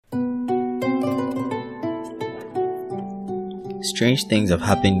Strange things have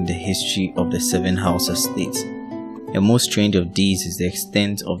happened in the history of the seven Hausa states. The most strange of these is the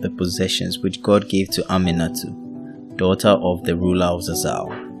extent of the possessions which God gave to Aminatu, daughter of the ruler of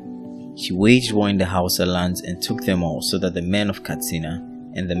Zazzau. She waged war in the Hausa lands and took them all, so that the men of Katsina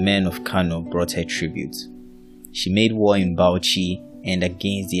and the men of Kano brought her tribute. She made war in Bauchi and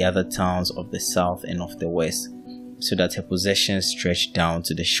against the other towns of the south and of the west, so that her possessions stretched down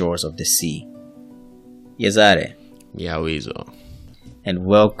to the shores of the sea. Yazare. Yawizo. And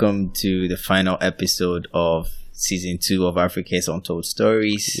welcome to the final episode of season 2 of Africa's Untold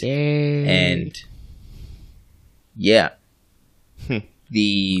Stories. Yay. And yeah,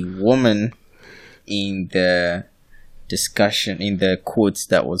 the woman in the discussion, in the quotes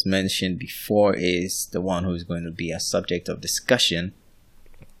that was mentioned before, is the one who's going to be a subject of discussion.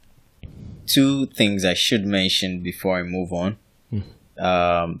 Two things I should mention before I move on.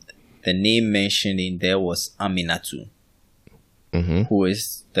 The name mentioned in there was Aminatu, who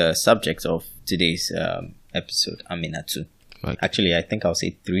is the subject of today's episode, Aminatu. Right. Actually, I think I'll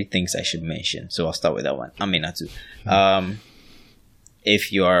say 3 things I should mention. So I'll start with that one, Aminatu.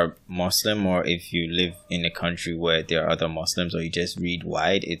 If you are Muslim, or if you live in a country where there are other Muslims, or you just read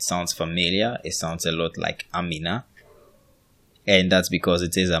wide, it sounds familiar. It sounds a lot like Amina. And that's because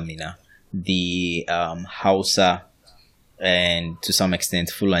it is Amina. The Hausa, and to some extent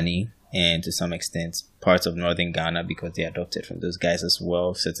Fulani, and to some extent parts of northern Ghana, because they adopted from those guys as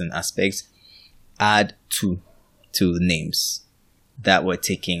well, certain aspects, add to names that were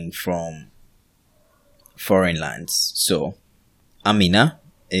taken from foreign lands. So Amina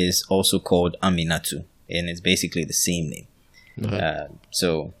is also called Aminatu, and it's basically the same name.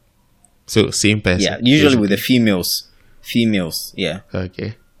 So same person. Yeah, usually with the females, yeah.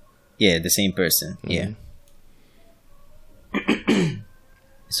 Okay. Yeah, the same person. Yeah.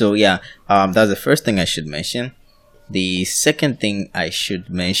 So yeah, that's the first thing I should mention. The second thing I should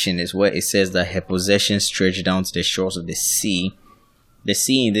mention is where it says that her possessions stretch down to the shores of the sea. The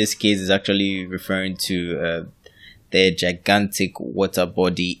sea in this case is actually referring to the gigantic water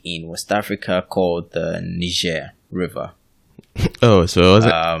body in West Africa called the Niger River. Oh, so it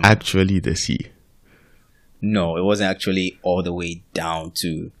wasn't actually the sea. No, it wasn't actually all the way down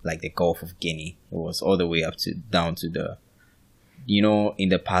to like the Gulf of Guinea. It was all the way down to the, in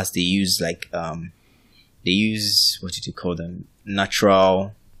the past they use what did you call them?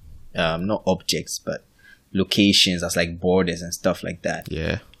 Natural, not objects, but locations as like borders and stuff like that.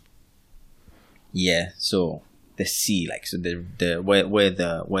 Yeah. Yeah. So the sea, like, so the where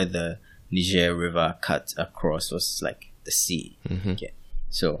the Niger River cut across was like the sea. Okay.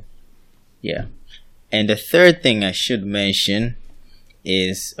 So, yeah. And the third thing I should mention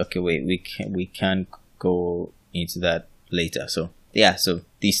is, we can go into that later. So yeah, so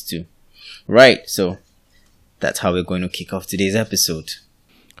these two, right? So that's how we're going to kick off today's episode.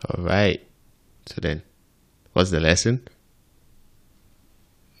 All right. So then, what's the lesson?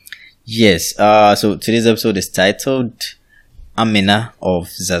 Yes. So today's episode is titled Amina of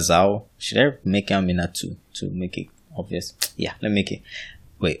Zazzau. Should I make Amina to make it obvious? Yeah, let me make it.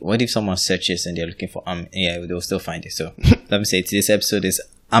 Wait, what if someone searches and they're looking for they'll still find it. So let me say today's episode is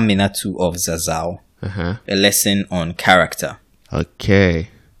Aminatu of Zazzau. A lesson on character. Okay.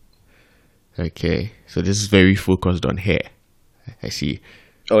 So this is very focused on her. I see.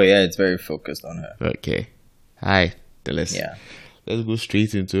 Oh yeah, it's very focused on her. Okay. Hi. Let's go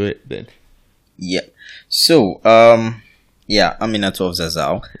straight into it then. Yeah. So, Aminatu of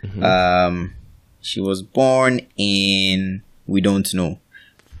Zazzau. She was born in, we don't know.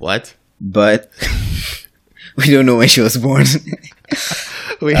 What? But we don't know when she was born.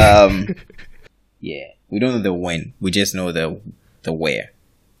 Wait. Yeah, we don't know the when. We just know the where.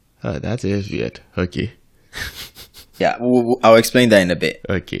 Oh, that is weird. Okay. Yeah, I'll explain that in a bit.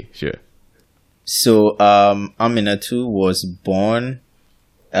 Okay, sure. So, Aminatu was born,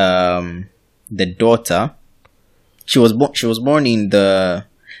 the daughter. She was born in the.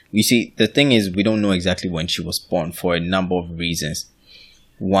 You see, the thing is, we don't know exactly when she was born for a number of reasons.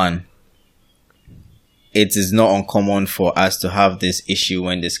 One, it is not uncommon for us to have this issue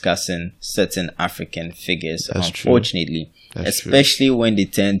when discussing certain African figures, That's unfortunately. True. Especially when they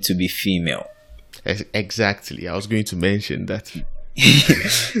tend to be female. Exactly. I was going to mention that.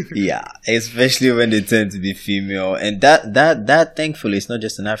 Yeah, especially when they tend to be female. And that thankfully is not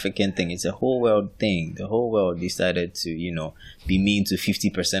just an African thing, it's a whole world thing. The whole world decided to, be mean to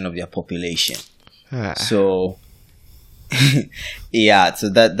 50% of their population. So yeah, so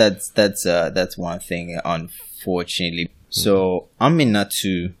that's one thing, unfortunately. So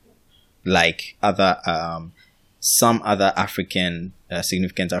Aminatu, like some other African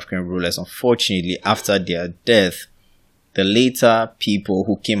significant African rulers, unfortunately after their death, the later people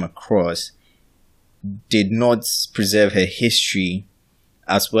who came across did not preserve her history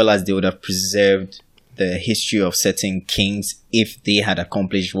as well as they would have preserved the history of certain kings if they had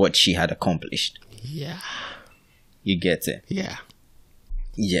accomplished what she had accomplished. Yeah. You get it? Yeah.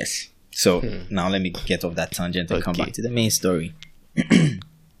 Yes. So now let me get off that tangent and come back to the main story.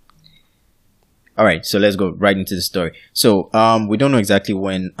 All right, so let's go right into the story. So we don't know exactly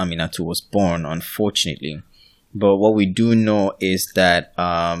when Aminatou was born, unfortunately. But what we do know is that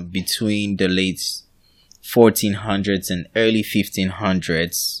between the late 1400s and early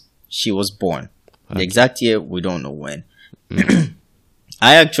 1500s, she was born. Okay. The exact year, we don't know when.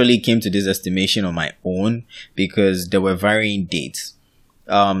 I actually came to this estimation on my own because there were varying dates.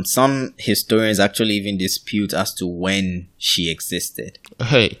 Some historians actually even dispute as to when she existed.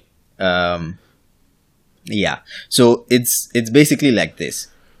 Hey. Yeah. So it's basically like this.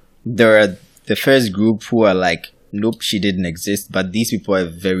 There are the first group who are like, nope, she didn't exist. But these people are a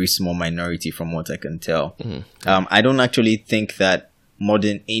very small minority from what I can tell. I don't actually think that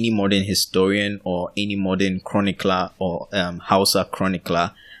any modern historian or any modern chronicler or Hausa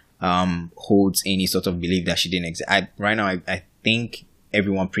chronicler holds any sort of belief that she didn't exist. Right now, I think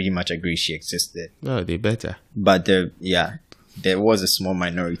everyone pretty much agrees she existed. Oh, they better. But there was a small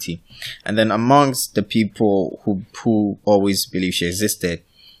minority. And then amongst the people who always believe she existed,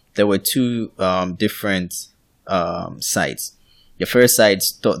 there were two different sides. The first side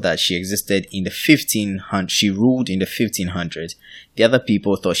thought that she existed in the 1500s. She ruled in the 1500s. The other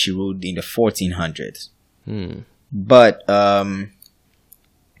people thought she ruled in the 1400s. But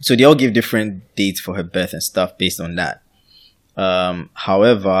so they all give different dates for her birth and stuff based on that.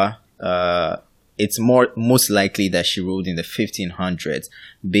 However, it's most likely that she ruled in the 1500s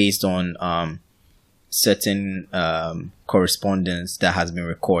based on certain correspondence that has been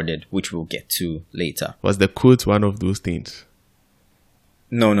recorded, which we'll get to later. Was the quote one of those things?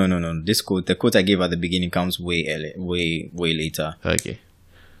 No. The quote I gave at the beginning comes way later. Okay.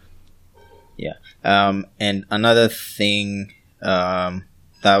 Yeah. And another thing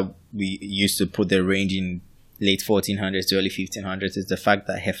that we used to put the range in late 1400s to early 1500s is the fact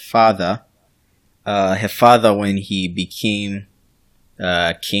that her father, when he became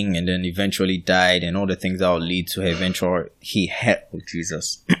king and then eventually died, and all the things that will lead to her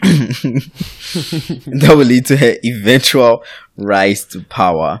that will lead to her eventual rise to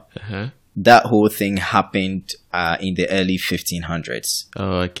power. That whole thing happened in the early 1500s.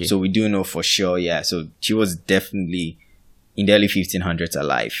 Oh, okay. So we do know for sure, yeah. So she was definitely in the early 1500s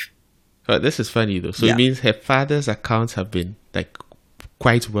alive. Oh, this is funny though. So it means her father's accounts have been like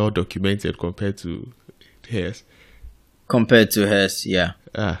quite well documented compared to hers. Compared to hers, yeah.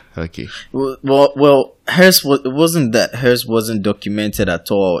 Ah, okay. Well, hers wasn't that hers wasn't documented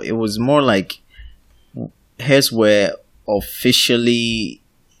at all. It was more like hers were officially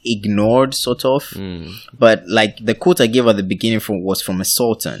ignored, sort of. But like the quote I gave at the beginning was from a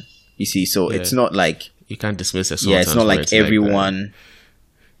sultan. You see, so it's not like you can't dismiss a sultan. Yeah, it's not like everyone.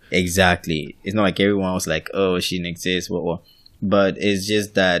 Exactly, it's not like everyone was like, "Oh, she didn't exist." But it's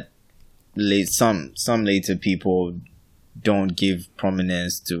just that some later people don't give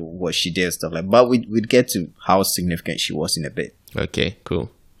prominence to what she did, stuff like. But we'd get to how significant she was in a bit. Okay, cool.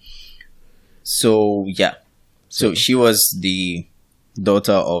 So yeah, so she was the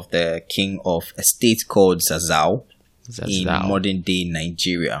daughter of the king of a state called Zazzau. In modern day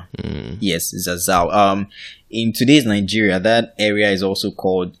Nigeria. Yes, Zazzau. In today's Nigeria, that area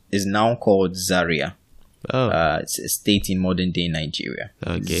is now called Zaria. Oh. It's a state in modern day Nigeria.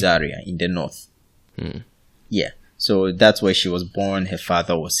 Okay. Zaria in the north. Yeah. So that's where she was born. Her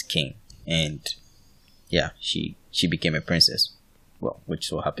father was king, and yeah, she became a princess. Well, which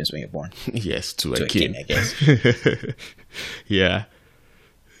so happens when you're born. Yes, to a king, I guess. Yeah.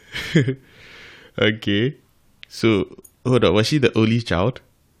 Okay. So hold on, was she the only child?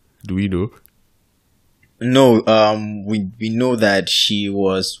 Do we know? No, we know that she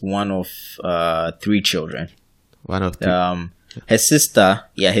was one of 3 children. One of 3. Her sister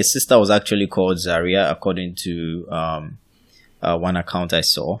was actually called Zaria, according to one account I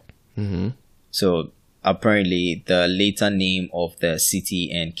saw. So apparently, the later name of the city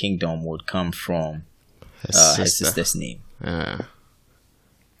and kingdom would come from her sister's name.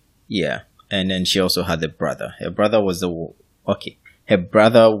 Yeah, and then she also had a brother. Her brother was Her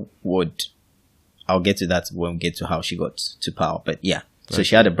brother would. I'll get to that when we get to how she got to power. But yeah, so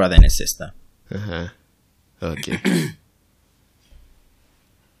she had a brother and a sister. Okay.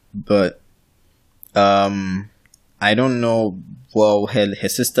 But I don't know. Well, her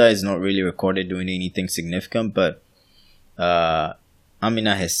sister is not really recorded doing anything significant, but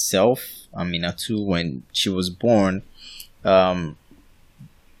Amina herself, Aminatou, when she was born, um,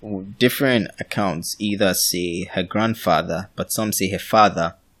 different accounts either say her grandfather, but some say her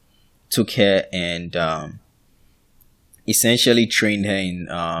father took her and essentially trained her in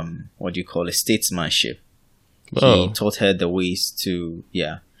what do you call it, statesmanship. Oh. He taught her the ways to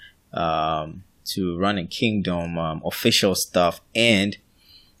to run a kingdom, official stuff, and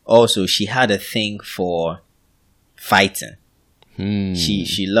also she had a thing for fighting.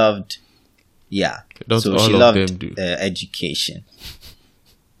 She loved, Don't so all she of loved them do? education.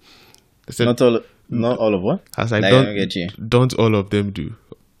 So Not all of what? I was like, Like, I don't get you. don't all of them do?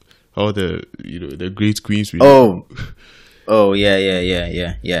 All the the great queens. Oh yeah.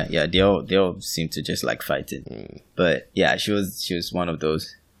 They all seem to just like fighting. But yeah, she was one of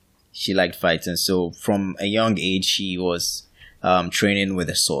those. She liked fighting. So from a young age, she was training with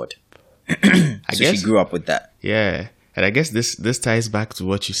a sword. I So guess she grew up with that. Yeah, and I guess this ties back to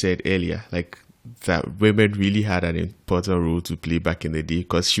what you said earlier, like that women really had an important role to play back in the day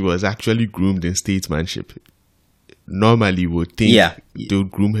because she was actually groomed in statesmanship. Normally, would think they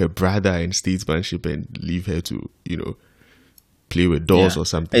would groom her brother in statesmanship and leave her to play with dolls or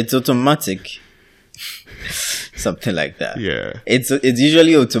something. It's automatic. Something like that. Yeah, It's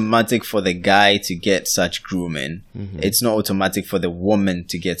usually automatic for the guy to get such grooming. It's not automatic for the woman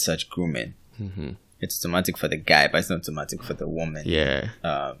to get such grooming. It's automatic for the guy, but it's not automatic for the woman. Yeah,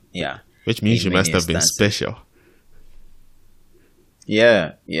 which In means she many must have been instances. special.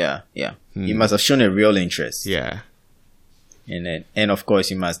 Yeah. You must have shown a real interest Yeah, in it, and of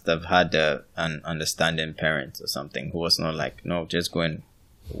course, you must have had an understanding parent or something who was not like, no, just go and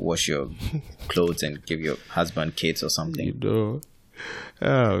wash your clothes and give your husband kids or something.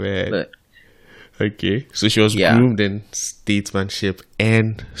 Oh man. But Okay, so she was groomed in statesmanship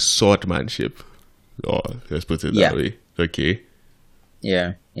and swordmanship. Oh, let's put it that way. Okay.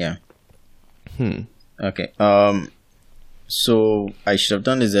 yeah. Okay. So I should have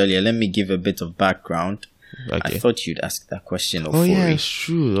done this earlier. Let me give a bit of background. Okay. I thought you'd ask that question of Oh yeah, Furi. it's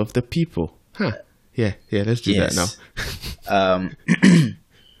true, of the people. Huh. Yeah. Let's do that now.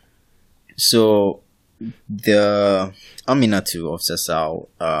 So the Aminatu of Sasau,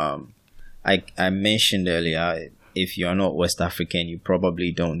 I mentioned earlier, if you're not West African, you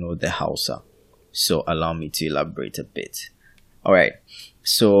probably don't know the Hausa. So allow me to elaborate a bit. All right.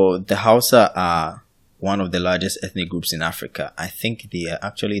 So the Hausa are one of the largest ethnic groups in Africa. I think they are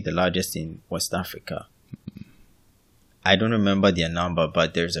actually the largest in West Africa. I don't remember their number,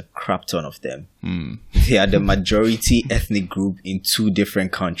 but there's a crap ton of them. They are the majority ethnic group in 2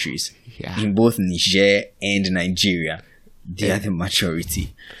 different countries. Yeah. In both Niger and Nigeria. They are the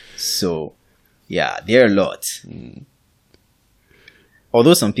majority. So, yeah, they're a lot.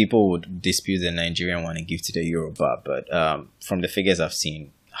 Although some people would dispute the Nigerian one and give to the Yoruba, but from the figures I've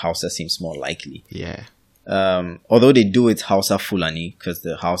seen, Hausa seems more likely. Yeah. Although they do it Hausa Fulani, because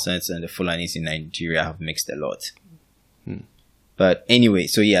the Hausans and the Fulanis in Nigeria have mixed a lot. But anyway,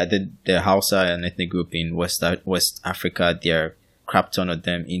 so yeah, the Hausa, an ethnic group in West Africa, there are crap ton of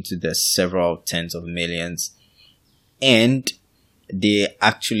them, into the several tens of millions. And they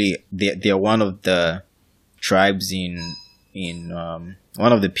are one of the tribes in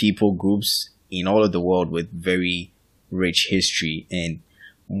one of the people groups in all of the world with very rich history. And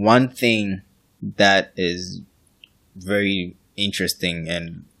one thing that is very interesting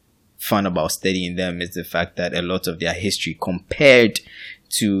and fun about studying them is the fact that a lot of their history, compared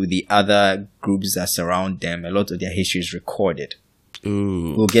to the other groups that surround them, a lot of their history is recorded.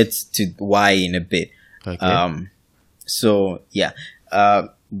 Ooh. We'll get to why in a bit. Okay. So yeah.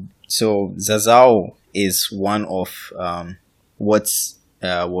 So Zazao is one of what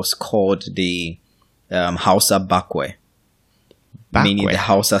was called the Hausa Bakwe, meaning the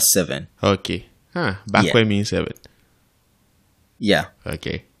Hausa 7. Okay. Bakwe means 7. Yeah.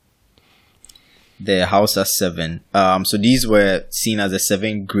 Okay. The Hausa 7. So these were seen as the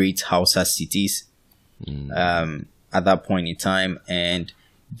 7 great Hausa cities at that point in time, and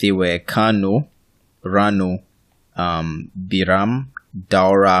they were Kano, Rano, Biram,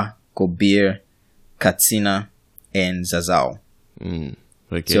 Daura, Kobir, Katsina, and Zazao.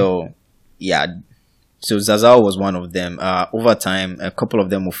 Okay. So yeah, so Zazao was one of them. Over time, a couple of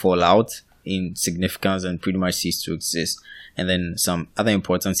them will fall out in significance and pretty much cease to exist. And then some other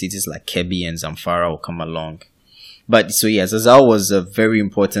important cities like Kebbi and Zamfara will come along. But so yeah, Zazao was a very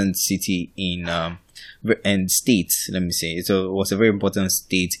important city in and state. Let me say, it was a very important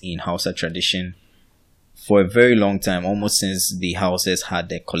state in Hausa tradition for a very long time, almost since the Hausas had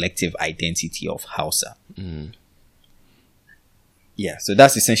the collective identity of Hausa. Yeah, so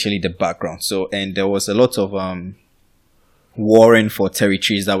that's essentially the background. So, and there was a lot of warring for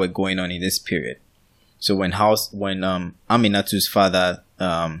territories that were going on in this period. So when Aminatu's father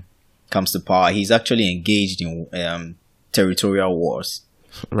comes to power, he's actually engaged in territorial wars.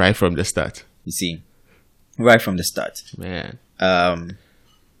 Right from the start. You see, right from the start. Man.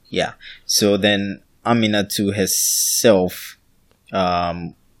 Yeah. So then Aminatu herself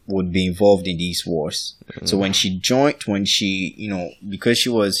would be involved in these wars. So when she because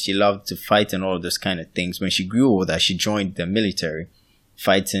she loved to fight and all of those kind of things, when she grew older, she joined the military,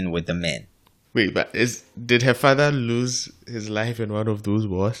 fighting with the men. Wait, but did her father lose his life in one of those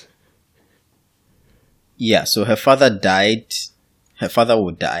wars? Yeah, so her father died. Her father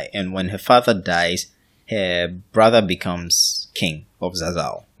would die, and when her father dies, her brother becomes king of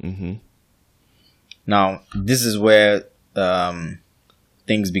Zazao. Mm-hmm. Now, this is where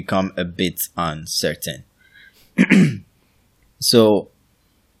things become a bit uncertain. So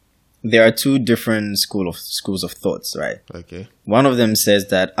there are two different schools of thoughts, right? Okay. One of them says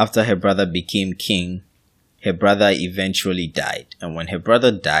that after her brother became king, her brother eventually died, and when her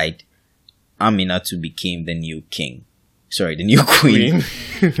brother died, Aminatu became the new king. Sorry, the new queen.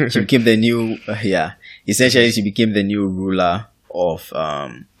 She became the new essentially she became the new ruler of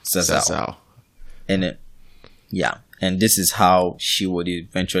Zazao. And and this is how she would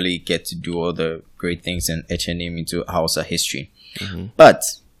eventually get to do all the great things and etch her name into Hausa history. Mm-hmm. But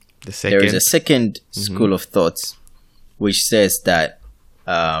there is a second school of thought which says that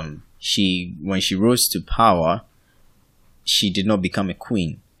when she rose to power, she did not become a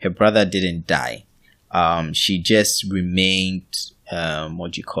queen. Her brother didn't die. She just remained a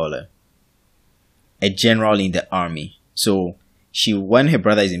general in the army. So when her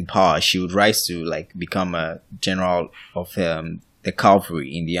brother is in power, she would rise to become a general of the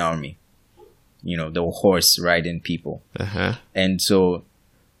cavalry in the army. The horse riding people. Uh-huh. And so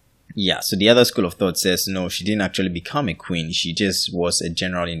the other school of thought says no, she didn't actually become a queen. She just was a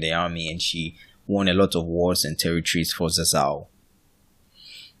general in the army, and she won a lot of wars and territories for Zazao.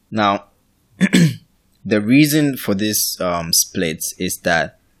 Now, the reason for this split is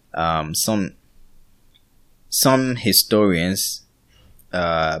that some historians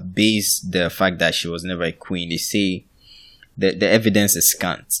base the fact that she was never a queen. They say that the evidence is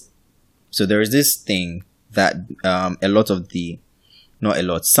scant. So there is this thing that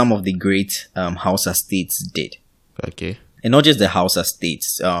some of the great Hausa states did. Okay. And not just the Hausa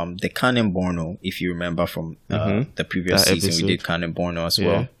states, the Kanem Borno, if you remember from the previous season, we did Kanem Borno as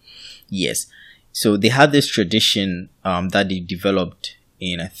well. Yes. So they had this tradition that they developed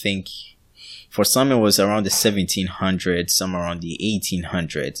in, I think, for some it was around the 1700s, some around the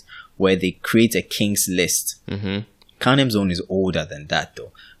 1800s, where they create a king's list. Mm-hmm. Kanem Zone is older than that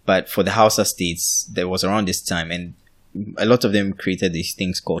though. But for the Hausa states, there was around this time, and a lot of them created these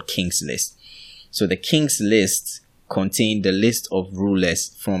things called king's list. So the king's list contained the list of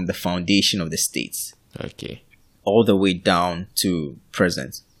rulers from the foundation of the states. Okay. All the way down to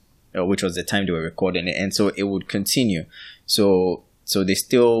present. Which was the time they were recording it, and so it would continue. So they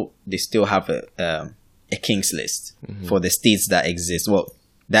still have a king's list for the states that exist. Well,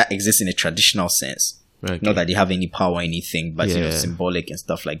 that exists in a traditional sense, okay. Not that they have any power or anything, but symbolic and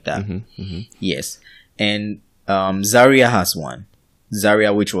stuff like that. Mm-hmm. Mm-hmm. Yes, and Zaria has one.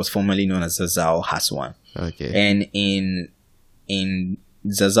 Zaria, which was formerly known as Zazao, has one. Okay, and in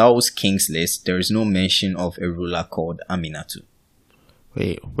Zazao's king's list, there is no mention of a ruler called Aminatu.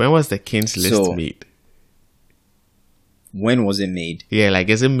 Wait, when was the king's list made? When was it made? Yeah,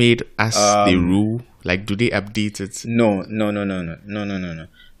 is it made as they rule? Do they update it? No.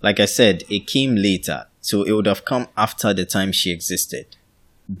 Like I said, it came later. So it would have come after the time she existed.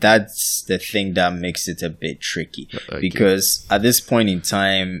 That's the thing that makes it a bit tricky. Okay. Because at this point in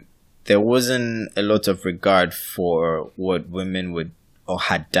time, there wasn't a lot of regard for what women would or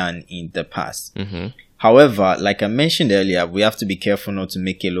had done in the past. Mm-hmm. However, like I mentioned earlier, we have to be careful not to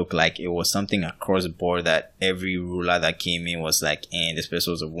make it look like it was something across the board that every ruler that came in was this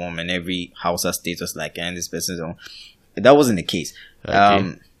person was a woman. Every Hausa state was this person is a woman. That wasn't the case.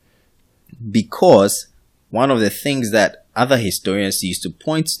 Okay. Because one of the things that other historians used to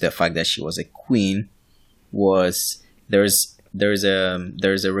point to the fact that she was a queen was there's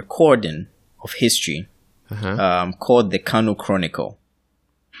a recording of history called the Kano Chronicle.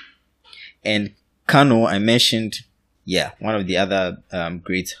 And Kano, I mentioned, one of the other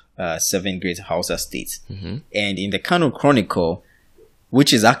seven great Hausa states. Mm-hmm. And in the Kano Chronicle,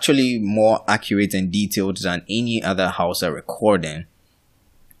 which is actually more accurate and detailed than any other Hausa recording,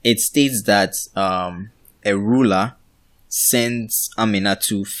 it states that a ruler sends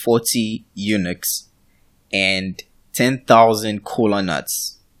Aminatu 40 eunuchs and 10,000 kola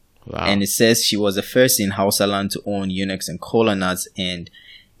nuts. Wow. And it says she was the first in Hausa land to own eunuchs and kola nuts, and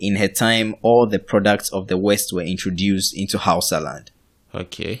in her time, all the products of the West were introduced into Hausa land.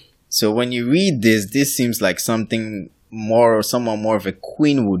 Okay. So when you read this seems like someone more of a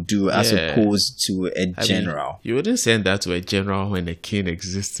queen would do as opposed to a general. You wouldn't send that to a general when a king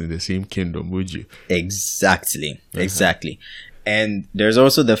exists in the same kingdom, would you? Exactly. And there's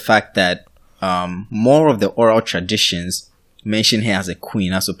also the fact that more of the oral traditions mention her as a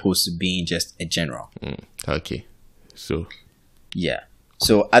queen as opposed to being just a general. Okay. So. Yeah.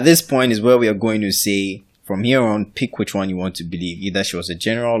 So at this point is where we are going to say, from here on, pick which one you want to believe. Either she was a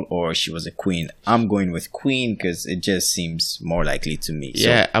general or she was a queen. I'm going with queen because it just seems more likely to me.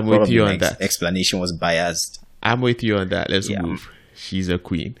 Yeah, I'm with you on that. Explanation was biased. I'm with you on that. Let's move. She's a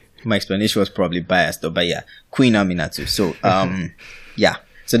queen. My explanation was probably biased, though, but yeah, Queen Aminatu. So, yeah.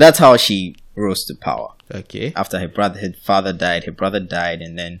 So that's how she rose to power. Okay. After her father died, her brother died,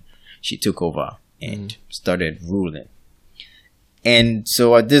 and then she took over and started ruling. And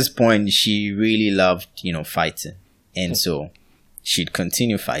so at this point, she really loved, fighting. And so she'd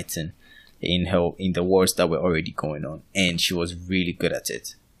continue fighting in the wars that were already going on. And she was really good at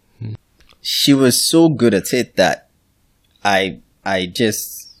it. She was so good at it that I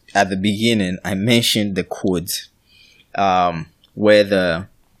just, at the beginning, I mentioned the quote, where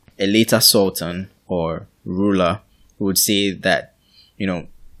a later sultan or ruler would say that,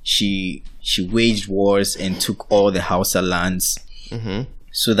 she waged wars and took all the Hausa lands.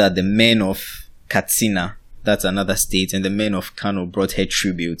 So that the men of Katsina, that's another state, and the men of Kano brought her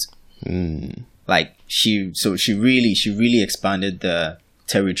tribute. Like she really expanded the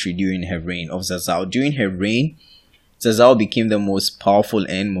territory during her reign of Zazzau. During her reign, Zazzau became the most powerful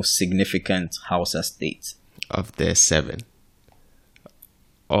and most significant Hausa state of the 7,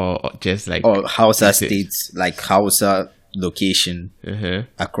 or just like Hausa states, like Hausa location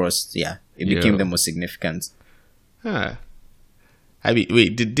across. Yeah, it became the most significant. I mean,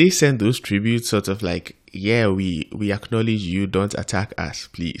 wait, did they send those tributes sort of like, yeah, we acknowledge you, don't attack us,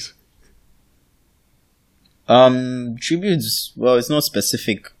 please? Tributes, well, it's not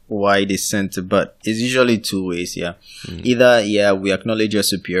specific why they sent it, but it's usually 2 ways, yeah. Either, we acknowledge your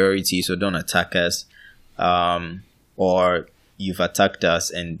superiority, so don't attack us, or you've attacked us,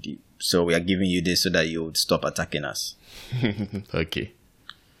 and so we are giving you this so that you would stop attacking us. Okay.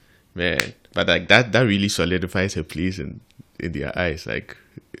 Man, but like that really solidifies her place in their eyes. Like,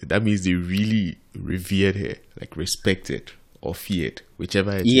 that means they really revered her, like respected or feared,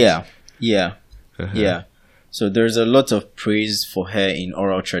 whichever it is. Yeah. So there's a lot of praise for her in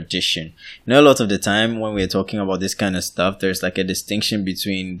oral tradition. A lot of the time when we're talking about this kind of stuff, there's like a distinction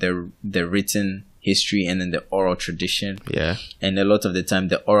between the written history and then the oral tradition. Yeah. And a lot of the time,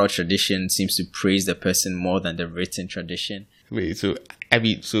 the oral tradition seems to praise the person more than the written tradition. Wait, so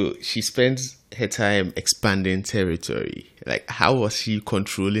she spends her time expanding territory. Like, how was she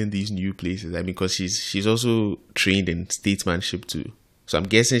controlling these new places? I mean, because she's also trained in statesmanship too. So I'm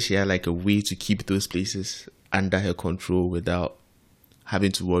guessing she had like a way to keep those places under her control without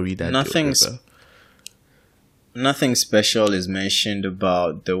having to worry that nothing special is mentioned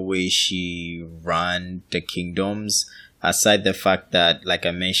about the way she ran the kingdoms, aside the fact that, like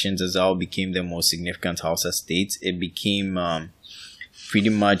I mentioned, Zazzau became the most significant Hausa state. It became pretty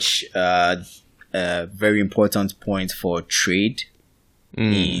much a very important point for trade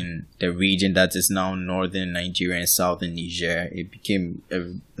in the region that is now northern Nigeria and southern Niger. It became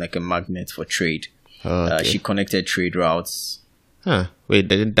like a magnet for trade. Okay. She connected trade routes. Wait,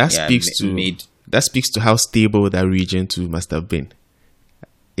 that speaks to how stable that region too must have been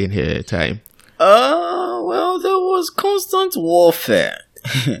in her time. Well, there was constant warfare.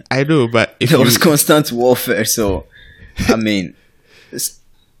 I know, but there was constant warfare, so I mean, it's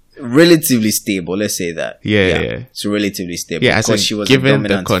relatively stable. Let's say that. Yeah. So relatively stable. Yeah, because she was given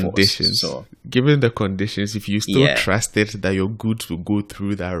the conditions. Force, so. Given the conditions, if you still trusted that your goods will go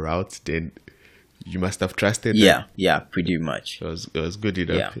through that route, then you must have trusted them. Yeah, pretty much. It was good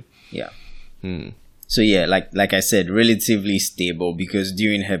enough. Yeah. So like I said, relatively stable, because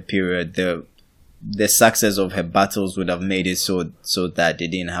during her period, the success of her battles would have made it so that they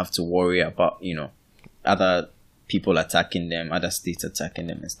didn't have to worry about, other people attacking them, other states attacking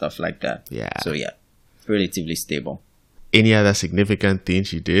them and stuff like that. Yeah. So relatively stable. Any other significant thing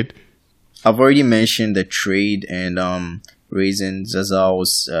she did? I've already mentioned the trade and raising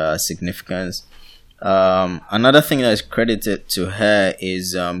Zazzau's significance. Another thing that is credited to her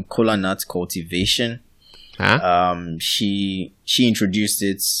is kola nut cultivation. She introduced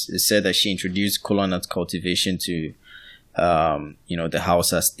it. It said that she introduced kola nut cultivation to the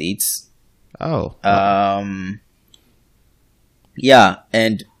Hausa states.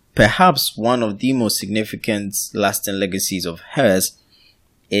 And perhaps one of the most significant lasting legacies of hers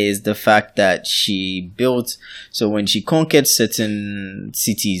is the fact that she built. So when she conquered certain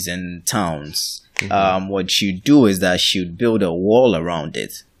cities and towns, what she'd do is that she'd build a wall around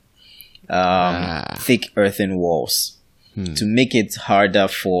it, thick earthen walls, to make it harder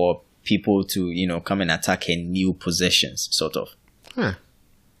for people to, come and attack her new possessions, sort of. Huh.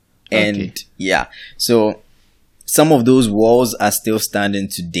 And so some of those walls are still standing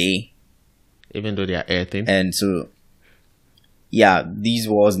today, even though they are earthen. And so, these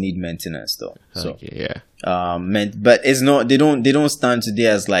walls need maintenance, though. So, but it's not. They don't stand today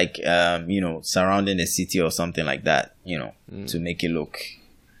as like surrounding a city or something like that. To make it look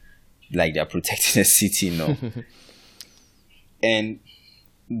like they're protecting a city. No. And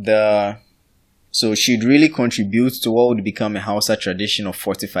so she'd really contribute to what would become a Hausa tradition of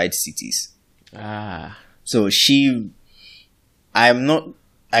fortified cities. So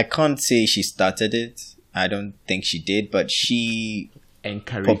I can't say she started it. I don't think she did, but she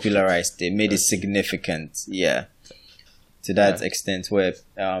popularized it, made it significant. Yeah. To that extent where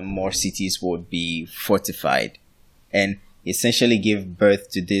more cities would be fortified, and essentially give birth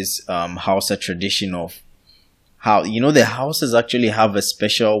to this Hausa tradition of how, the houses actually have a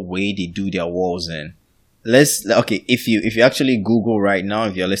special way they do their walls in. If you actually Google right now,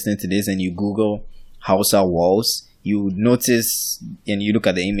 if you're listening to this and you Google Hausa walls, you would notice, and you look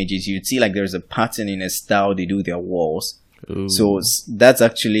at the images, you'd see like there's a pattern in a style they do their walls. Ooh. So that's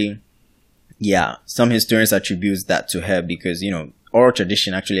actually, some historians attribute that to her because, oral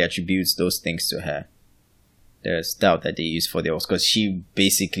tradition actually attributes those things to her. The style that they use for their walls, because she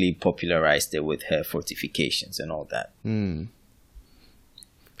basically popularized it with her fortifications and all that.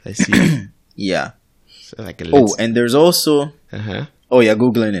 I see. Yeah. So like and there's also... Oh, you're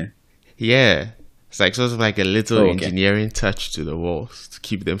Googling it? Yeah. It's like sort of like a little engineering touch to the walls to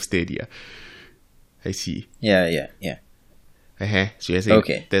keep them steadier. I see. Yeah. So you're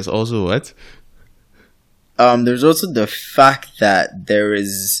saying there's also what? There's also the fact that there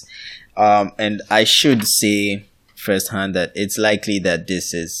is, and I should say firsthand that it's likely that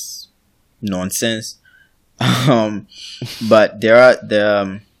this is nonsense. But there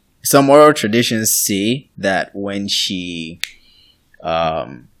are some oral traditions say that when she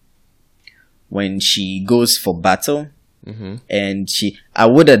goes for battle, and I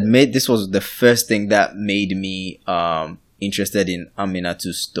would admit this was the first thing that made me interested in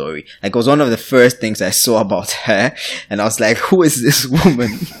Aminatu's story. Like, it was one of the first things I saw about her, and I was like, who is this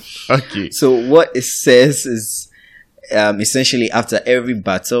woman? Okay. So what it says is, essentially after every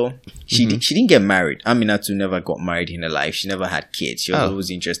battle, she didn't get married. Aminatu never got married in her life. She never had kids. She was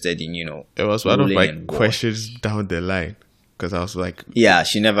always interested in, it was one of my questions down the line. Because I was like... Yeah,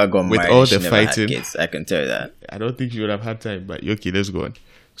 she never got married. With all the she fighting... Never had kids, I can tell you that. I don't think she would have had time, but okay, let's go on.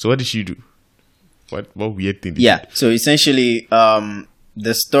 So what did she do? What weird thing did she do? So essentially,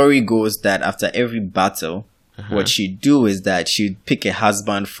 the story goes that after every battle, what she'd do is that she'd pick a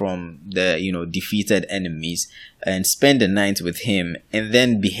husband from the, defeated enemies and spend the night with him and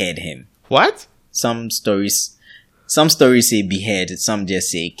then behead him. What? Some stories say behead, some just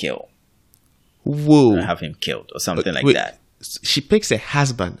say kill. Whoa. Or have him killed or something like that. She picks a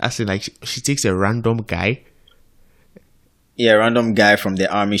husband, as in like she takes a random guy. Yeah, a random guy from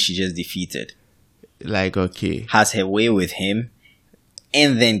the army she just defeated. Like, okay. Has her way with him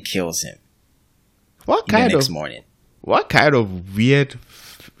and then kills him. What kind next morning. What kind of weird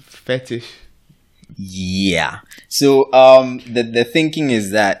fetish? Yeah. So the thinking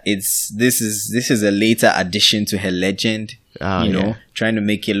is that this is a later addition to her legend. Trying to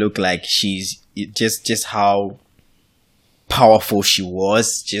make it look like she's just how powerful she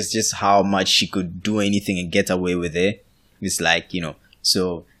was, just how much she could do anything and get away with it. It's like,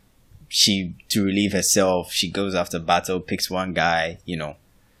 so she, to relieve herself, she goes after battle, picks one guy,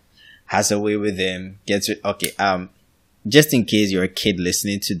 has her way with him, gets it. Okay, just in case you're a kid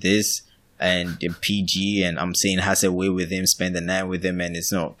listening to this and the PG and I'm saying has her way with him, spend the night with him, and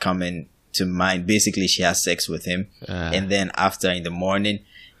it's not coming to mind. Basically, she has sex with him, and then after in the morning,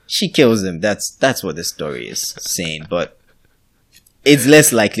 she kills him. That's what the story is saying, but it's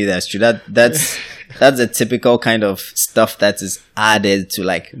less likely that's true. That's a typical kind of stuff that is added to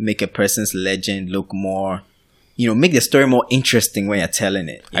like make a person's legend look more, make the story more interesting when you're telling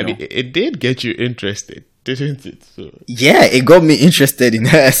it. I mean, it did get you interested, didn't it? So. Yeah, it got me interested in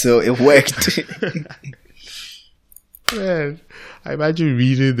her, so it worked. Man, I imagine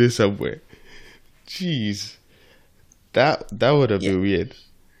reading this somewhere. Jeez, that would have been weird.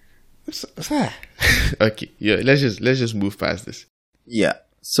 Okay, let's just move past this. Yeah.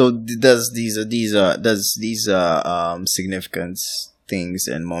 So does these significant things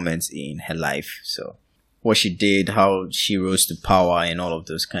and moments in her life. So what she did, how she rose to power, and all of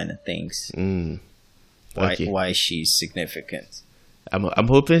those kind of things. Okay. Why she's significant. I'm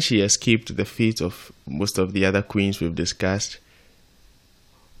hoping she escaped the fate of most of the other queens we've discussed.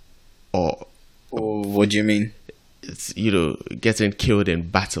 Or What do you mean? it's, getting killed in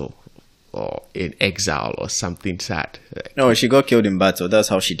battle or in exile or something sad. No, she got killed in battle. That's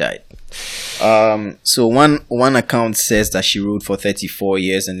how she died. So one account says that she ruled for 34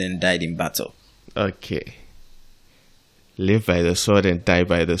 years and then died in battle. Okay. Live by the sword and die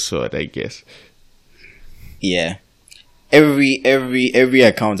by the sword, I guess. Yeah. Every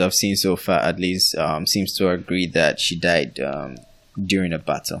account I've seen so far, at least, seems to agree that she died during a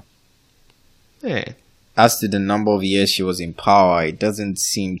battle. Yeah. As to the number of years she was in power, it doesn't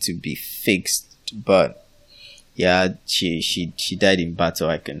seem to be fixed. But yeah, she died in battle.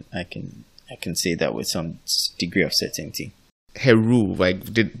 I can say that with some degree of certainty. Her rule,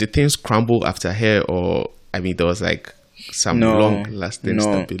 like, did things crumble after her, or there was like some long-lasting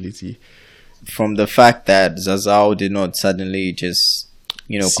stability? From the fact that Zazao did not suddenly just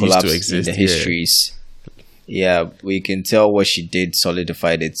collapse in the histories. Yeah, we can tell what she did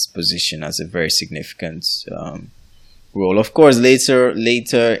solidified its position as a very significant role. Of course, later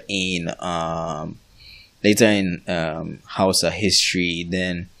in Hausa history,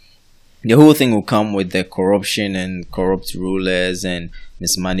 then the whole thing will come with the corruption and corrupt rulers and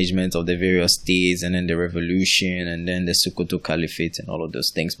mismanagement of the various states, and then the revolution, and then the Sokoto Caliphate, and all of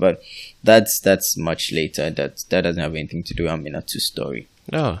those things. But that's much later. That doesn't have anything to do with Aminatu's story.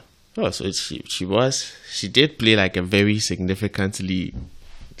 So she did play like a very significantly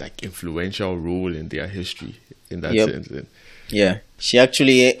like influential role in their history in that sense. Yeah, she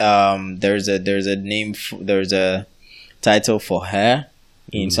actually there's a title for her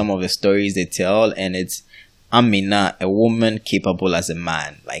in some of the stories they tell, and it's Amina, a woman capable as a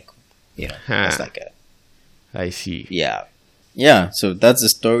man. Like, that's like I see. Yeah. So that's the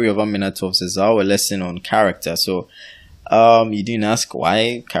story of Aminatu of Zazao, a lesson on character. So you didn't ask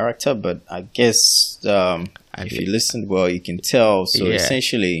why character, but I guess if you listened well, you can tell. So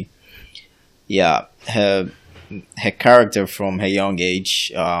essentially, her character from her young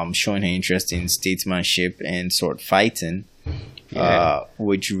age, showing her interest in statesmanship and sword fighting,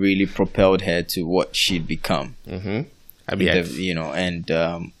 which really propelled her to what she'd become. The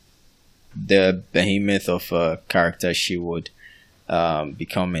behemoth of a character she would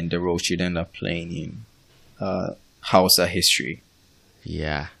become, and the role she'd end up playing in Hausa history.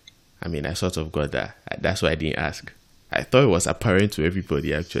 Yeah, I sort of got that. That's why I didn't ask. I thought it was apparent to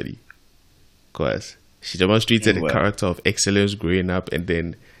everybody actually, because she demonstrated a character of excellence growing up, and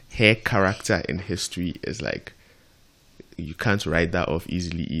then her character in history is like, you can't write that off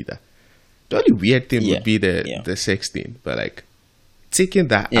easily either. The only weird thing would be the sex thing, but like taking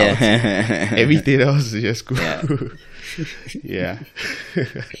that out, everything else is just cool. Yeah.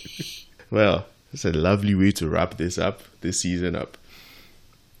 Well, it's a lovely way to wrap this season up.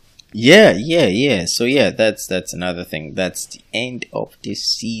 Yeah. So that's another thing. That's the end of this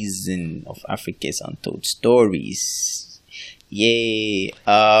season of Africa's Untold Stories. Yay!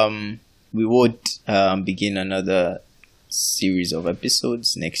 We would begin another series of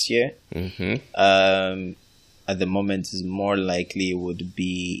episodes next year. At the moment, it's more likely it would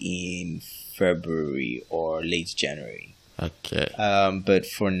be in February or late January. Okay. But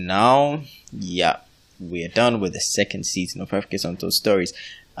for now, we are done with the second season of Africa's Untold Stories.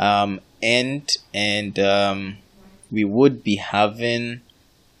 And we would be having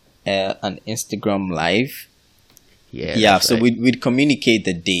an Instagram live. So right. we'd communicate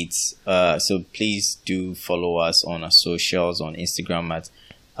the dates. So please do follow us on our socials, on Instagram at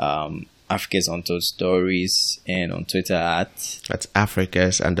Africa's Untold Stories, and on Twitter at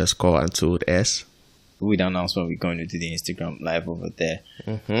Africa's_Untold. We'd announce when we're going to do the Instagram live over there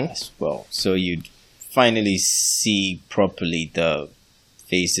as well. So you'd finally see properly the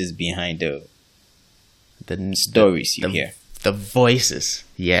faces behind the stories you hear. The voices,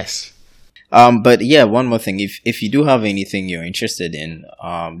 yes. But yeah, one more thing. If you do have anything you're interested in,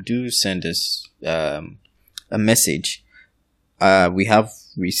 do send us a message. We have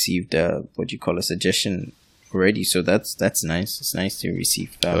received a suggestion already, so that's nice. It's nice to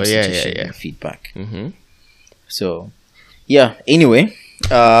receive suggestion and feedback. So anyway,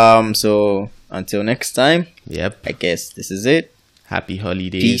 so until next time, I guess this is it. Happy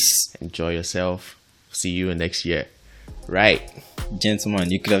holidays. Peace. Enjoy yourself. See you next year. Right.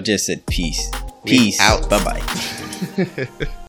 Gentlemen, you could have just said peace. Peace. Out. Bye-bye.